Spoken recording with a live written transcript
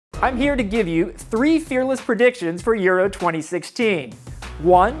I'm here to give you 3 fearless predictions for Euro 2016.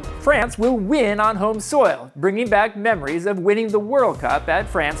 1. France will win on home soil, bringing back memories of winning the World Cup at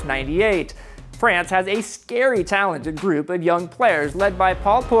France '98. France has a scary talented group of young players led by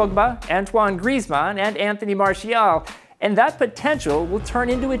Paul Pogba, Antoine Griezmann, and Anthony Martial, and that potential will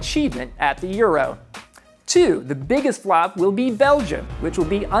turn into achievement at the Euro. 2. The biggest flop will be Belgium, which will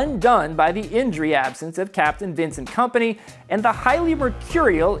be undone by the injury absence of Captain Vincent Kompany and the highly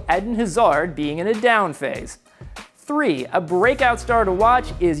mercurial Eden Hazard being in a down phase. 3. A breakout star to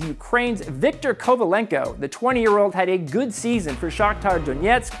watch is Ukraine's Viktor Kovalenko. The 20-year-old had a good season for Shakhtar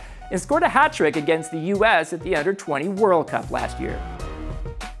Donetsk and scored a hat-trick against the US at the Under-20 World Cup last year.